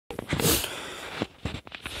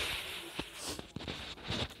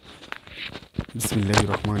বিসমিল্লাহির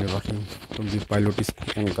রহমানির রহিম। তুমি pilot school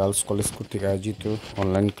and girls college কর্তৃক আয়োজিত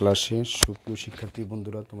অনলাইন ক্লাসে সুপ্রিয় শিক্ষার্থী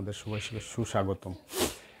বন্ধুরা, তোমাদের সবাই সুস্বাগতম।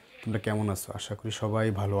 তোমরা কেমন আছো? আশা করি সবাই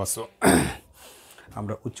ভালো আছো।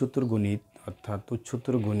 আমরা উচ্চতর গণিত অর্থাৎ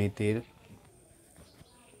উচ্চতর গণিতের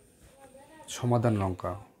সমাধানের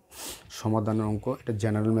অঙ্ক, এটা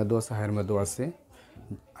জেনারেল ম্যাথও আছে, হায়ার ম্যাথও আছে।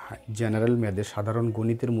 জেনারেল ম্যাথে সাধারণ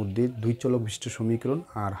গণিতের মধ্যে 2 চলক বিশিষ্ট সমীকরণ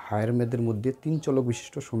আর হায়ার ম্যাথের মধ্যে 3 চলক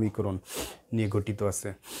বিশিষ্ট সমীকরণ নিয়ে গঠিত আছে।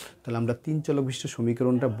 তাহলে আমরা 3 চলক বিশিষ্ট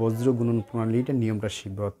সমীকরণটা বজ্র গুণন প্রণালীটা নিয়মটা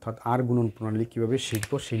শিখবো, অর্থাৎ আর গুণন প্রণালী কীভাবে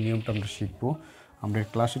শিখবো সেই নিয়মটা আমরা শিখবো। আমরা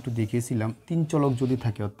ক্লাসে একটু দেখিয়েছিলাম 3 চলক যদি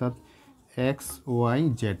থাকে অর্থাৎ এক্স ওয়াই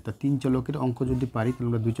জেড, তা 3 চলকের অঙ্ক যদি পারি তাহলে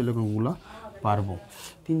আমরা 2 চলকের অঙ্কগুলো পারবো।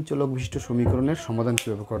 3 চলক বিশিষ্ট সমীকরণের সমাধান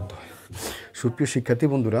কীভাবে করতে হয়। সুপ্রিয় শিক্ষার্থী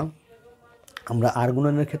বন্ধুরা, আমরা আর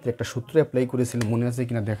গুণনের ক্ষেত্রে একটা সূত্র অ্যাপ্লাই করেছিলাম, মনে আছে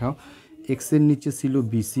কিনা দেখাও। এক্সের নিচে ছিল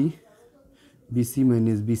বিসি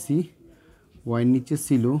মাইনাস বিসি, ওয়াইয়ের নিচে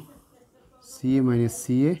ছিল সিএ মাইনাস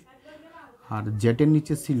সিএ, আর জেটের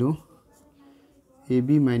নিচে ছিল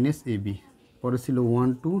এবি মাইনাস এবি, পরে ছিল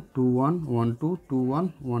 1 2 2 1 1 2 2 1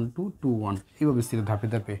 1 2 2 1, এইভাবে ছিল ধাপে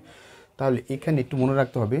ধাপে। তাহলে এখানে একটু মনে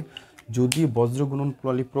রাখতে হবে, যদি বজ্র গুণন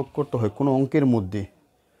প্রণালী প্রয়োগ করতে হয় কোনো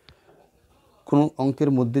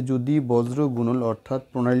অঙ্কের মধ্যে যদি বজ্র গুণন অর্থাৎ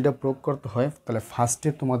প্রণালীটা প্রয়োগ করতে হয়, তাহলে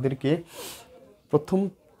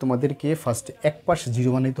তোমাদেরকে ফার্স্টে এক পাশ 0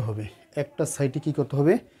 বানাইতে হবে, একটা সাইডে কী করতে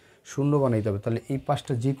হবে, 0 বানাইতে হবে। তাহলে এই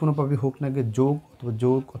পাশটা যে কোনোভাবে হোক না গিয়ে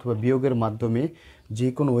যোগ অথবা বিয়োগের মাধ্যমে যে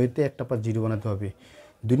কোনো ওয়েতে একটা পাশ 0 বানাতে হবে।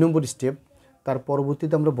 2 নম্বর স্টেপ, তার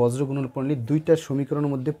পরবর্তীতে আমরা বজ্র গুণন প্রণালী 2টা সমীকরণের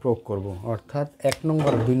মধ্যে প্রয়োগ করব, অর্থাৎ 1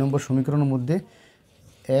 নম্বর আর 2 নম্বর সমীকরণের মধ্যে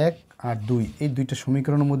 1 আর 2 এই 2টা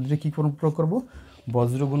সমীকরণের মধ্যে কী প্রয়োগ করব,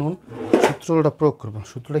 বজ্র গুণন সূত্রটা প্রয়োগ করব।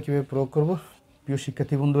 সূত্রটা কীভাবে প্রয়োগ করব, প্রিয়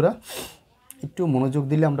শিক্ষার্থী বন্ধুরা একটু মনোযোগ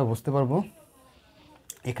দিলে আমরা বুঝতে পারবো।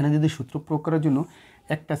 এখানে যদি সূত্র প্রয়োগ করার জন্য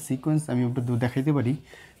একটা সিকোয়েন্স আমি আপনাদের দেখাইতে পারি।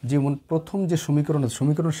 যেমন প্রথম যে সমীকরণের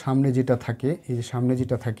সামনে যেটা থাকে, এই যে সামনে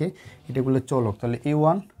যেটা থাকে এটা বলে চলক। তাহলে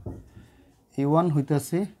a1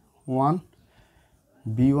 হইতেছে 1,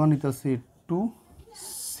 b1 হইতেছে 2,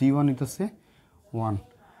 c1 হইতেছে 1,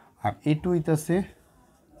 আর a2 হইতেছে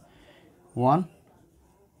 1,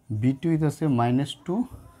 b2 হইতেছে -2,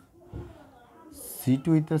 c2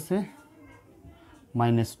 হইতেছে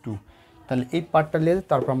 -2। তাহলে এই পার্টটা নিয়ে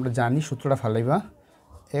তারপর আমরা জানি সূত্রটা ফালাইবা।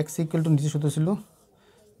 এক্স ইকুয়াল টু নিচে সূত্র ছিল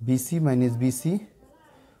বিসি মাইনাস বিসি,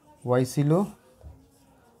 ওয়াই ছিল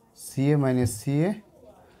সিএ মাইনাস সিএ,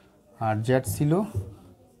 আর জেড ছিল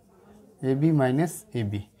এবি মাইনাস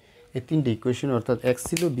এবি। এই 3টে ইকুয়েশন, অর্থাৎ এক্স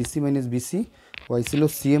ছিল বিসি মাইনাস বিসি, ওয়াই ছিল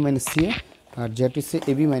সিএ মাইনাস সিএ, আর জেড হচ্ছে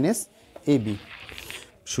এবি মাইনাস এবি।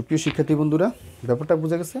 সুপ্রিয় শিক্ষার্থী বন্ধুরা, ব্যাপারটা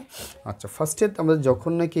বোঝা গেছে? আচ্ছা, ফার্স্টে আমরা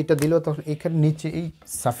যখন নাকি এটা দিল তখন এখানে নিচে এই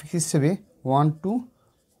সাফিক্স হিসেবে 1 2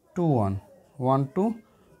 2 1 1 2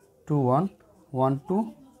 2 1 1 2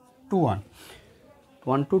 2 1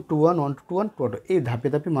 1 2 2 1 1 2 2 1 2 এই ধাপে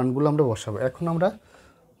ধাপে মানগুলো আমরা বসাবো। এখন আমরা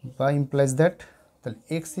বা ইমপ্লাইজ দ্যাট, তাহলে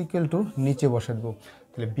এক্স ইকুয়াল টু নিচে বসা দেবো।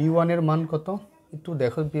 তাহলে b1 এর মান কত একটু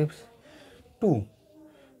দেখো, 2,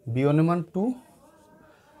 b1 এর মান 2,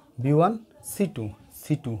 b1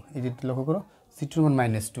 c2 এই যে লক্ষ্য করো, c2 এর মান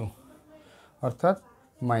 -2, অর্থাৎ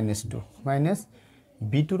 -2 মাইনাস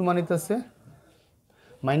b2 মান হইতেছে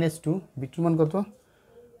 -2, b2 মান কত,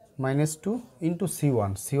 -2 ইন্টু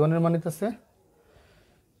c1 এর মান হইতেছে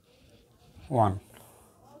 1।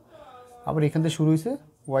 আবার এখান থেকে শুরু হয়েছে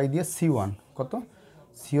y দিয়ে c1 কত,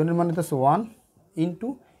 c1 এর মান হইতেছে 1 ইন্টু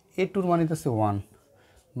a2 এর মান হইতেছে 1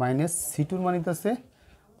 মাইনাস c2 এর মান হইতেছে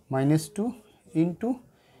 -2 ইন্টু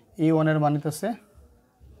a1 এর মান হইতেছে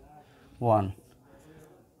 1।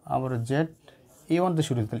 আবার জেড a1 তে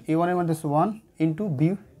শুরু হয়েছে, তাহলে a1 এর মান হইতেছে 1 ইন্টু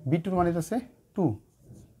b2 এর মান হইতেছে 2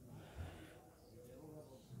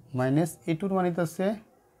 মাইনাস a2 এর মান হইতেছে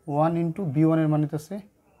 1 ইন্টু b1 এর মান হইতেছে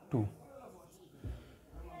 2,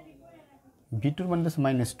 b2 এর মান হইতেছে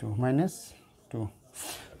 -2।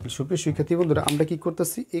 সুপ্রিয় শিক্ষার্থী বন্ধুরা, আমরা কি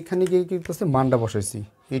করতেছি, এখানে গিয়ে কি করতেছে, মানটা বসাইছি,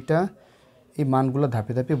 এই মানগুলো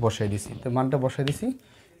ধাপে ধাপে বসাই দিছি। তো মানটা বসাই দিছি,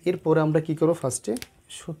 এরপরে আমরা কি করব, ফার্স্টে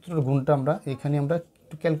সূত্রের গুণটা আমরা এখানে আমরা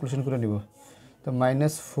একটু ক্যালকুলেশন করে নিব। তো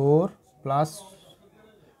 -4 +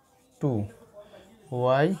 2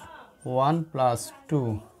 y 1 + 2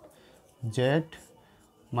 z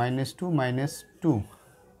 -2 -2,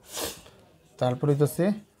 তারপরে হচ্ছে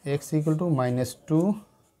x = -2,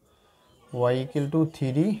 y =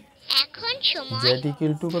 3, এখন সময় z =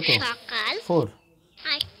 কত, সকাল 4,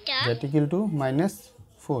 8টা। z =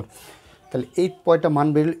 -4। তাহলে এই কয়টা মান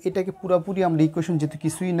বেরোল, এটাকে পুরোপুরি আমরা ইকুয়েশন যেহেতু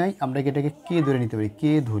কিছুই নাই, আমরা এটাকে কে ধরে নিতে পারি,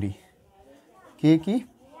 কে ধরি, কে কি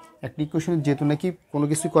একটা ইকুয়েশন যেহেতু নাকি কোনো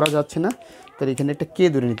কিছু করা যাচ্ছে না, তাহলে এখানে একটা কে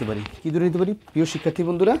ধরে নিতে পারি। কি ধরে নিতে পারি প্রিয় শিক্ষার্থী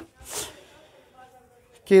বন্ধুরা?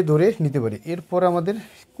 কে ধরে নিতে পারি। এরপর আমাদের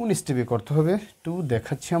কোন স্টেপে করতে হবে একটু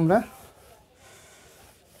দেখাচ্ছি আমরা।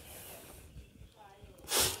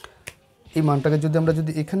 এই মানটাকে যদি আমরা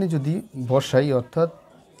এখানে বসাই, অর্থাৎ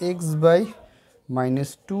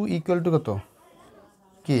x/-2 ইকুয়াল টু কত?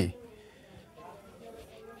 কে।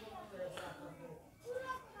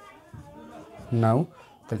 নাও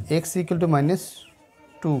তাহলে x equal to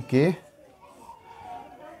 -2k,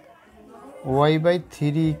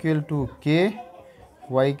 y/3 equal to k,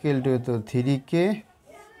 y equal to 3k,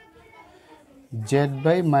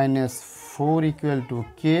 z/-4 equal to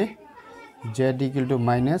k, z equal to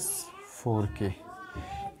 -4k।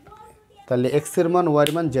 তাহলে x এর মান, y এর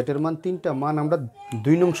মান, z এর মান, তিনটা মান আমরা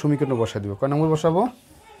 2 নং সমীকরণে বসায় দিব। কয় নম্বর বসাবো?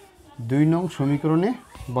 2 নং সমীকরণে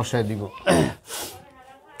বসায় দিব।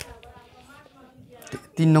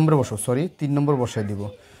 3 নম্বরে বসাবো, 3 নম্বর বসায় দিব।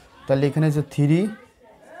 তাহলে এখানে যে 3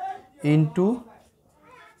 ×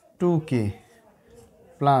 2k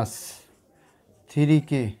plus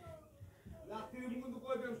 3k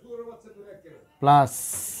plus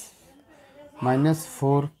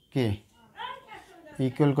 -4k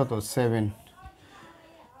equal কত? 7।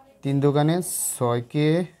 3 দোকানে 6k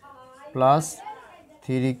plus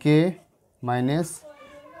 3k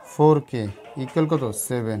 -4k equal কত?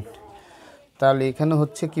 7। তাহলে এখানে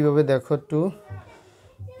হচ্ছে কিভাবে দেখো একটু,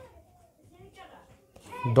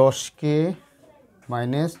 10k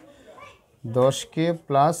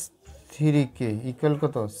প্লাস 3k ইকুয়াল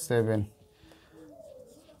কত? 7।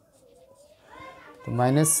 তো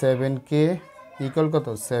 -7k ইকুয়াল কত?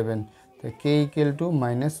 7। তো k ইকুয়াল টু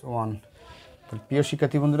 -1। তাহলে প্রিয়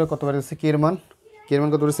শিক্ষার্থী বন্ধুরা কত বাড়ছে k এর মান? k এর মান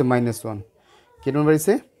কত বাড়ছে? -1। k এর মান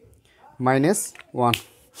বাড়ছে -1।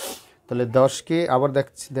 তাহলে 10কে আবার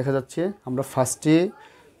দেখা যাচ্ছে আমরা ফার্স্টে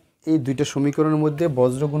এই দুইটা সমীকরণের মধ্যে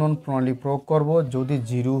বজ্রগুণন প্রণালী প্রয়োগ করব যদি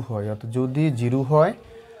 0 হয়। অর্থাৎ যদি 0 হয়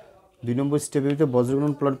 2 নম্বর স্টেপের ভিতরে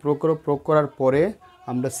বজ্রগুণন প্রণালী প্রয়োগ করার পরে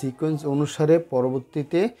আমরা সিকোয়েন্স অনুসারে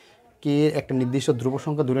পরবর্তীতে কে এর একটা নির্দিষ্ট ধ্রুব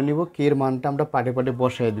সংখ্যা ধরে নিব। কে এর মানটা আমরা পাটে পাটে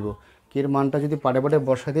বসায় দিব। কে এর মানটা যদি পাটে পাটে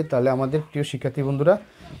বসায় দিই তাহলে আমাদের প্রিয় শিক্ষার্থী বন্ধুরা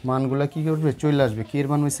মানগুলো কী করবে? চলে আসবে। কে এর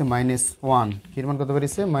মান হচ্ছে -1। কে এর মান কত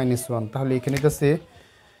বেরিয়েছে? -1। তাহলে এখানে আছে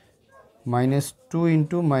 -2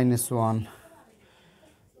 × -1,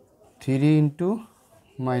 3 ×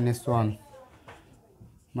 -1,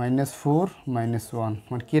 -4 -1,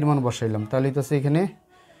 মানে কি এর মান বসাইলাম। তাহলে এটা আছে এখানে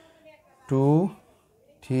 2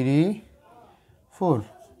 3 4,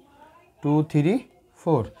 2 3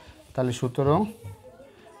 4। তাহলে সুতরাং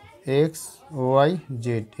x y z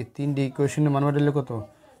এই তিনটি ইকুয়েশনের মান বাড়লে কত?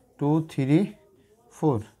 2 3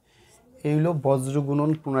 4। এই হলো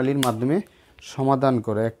বজ্রগুণন প্রণালীর মাধ্যমে সমাধান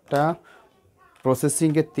করে একটা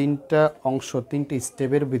প্রসেসিংয়ের 3টা অংশ, 3টি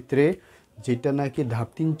স্টেপের ভিতরে যেটা নাকি ধাপ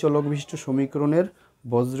 3 চলক বিশিষ্ট সমীকরণের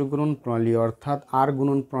বজ্রগুণন প্রণালী অর্থাৎ আর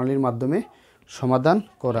গুণন প্রণালীর মাধ্যমে সমাধান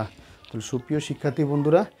করা। তাহলে সুপ্রিয় শিক্ষার্থী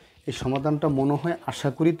বন্ধুরা এই সমাধানটা মনে হয় আশা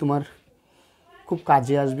করি তোমার খুব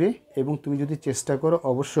কাজে আসবে এবং তুমি যদি চেষ্টা করো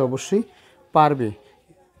অবশ্যই পারবে।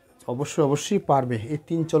 অবশ্যই পারবে। এই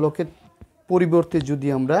 3 চলকের পরিবর্তে যদি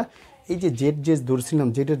আমরা এই যে জেড ধরছিলাম,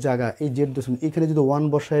 জেডের জায়গা এই জেড ধরছিলাম, এখানে যদি 1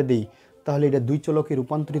 বসায় দেই তাহলে এটা 2 চলকে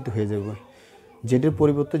রূপান্তরিত হয়ে যাবে। জেডের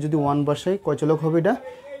পরিবর্তে যদি 1 বসাই কয় চলক হবে? এটা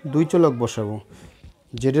 2 চলক বসাবো।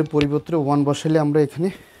 জেডের পরিবর্তে 1 বসালে আমরা এখানে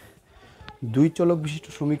 2 চলক বিশিষ্ট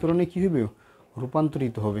সমীকরণে কী হবে?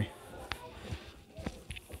 রূপান্তরিত হবে।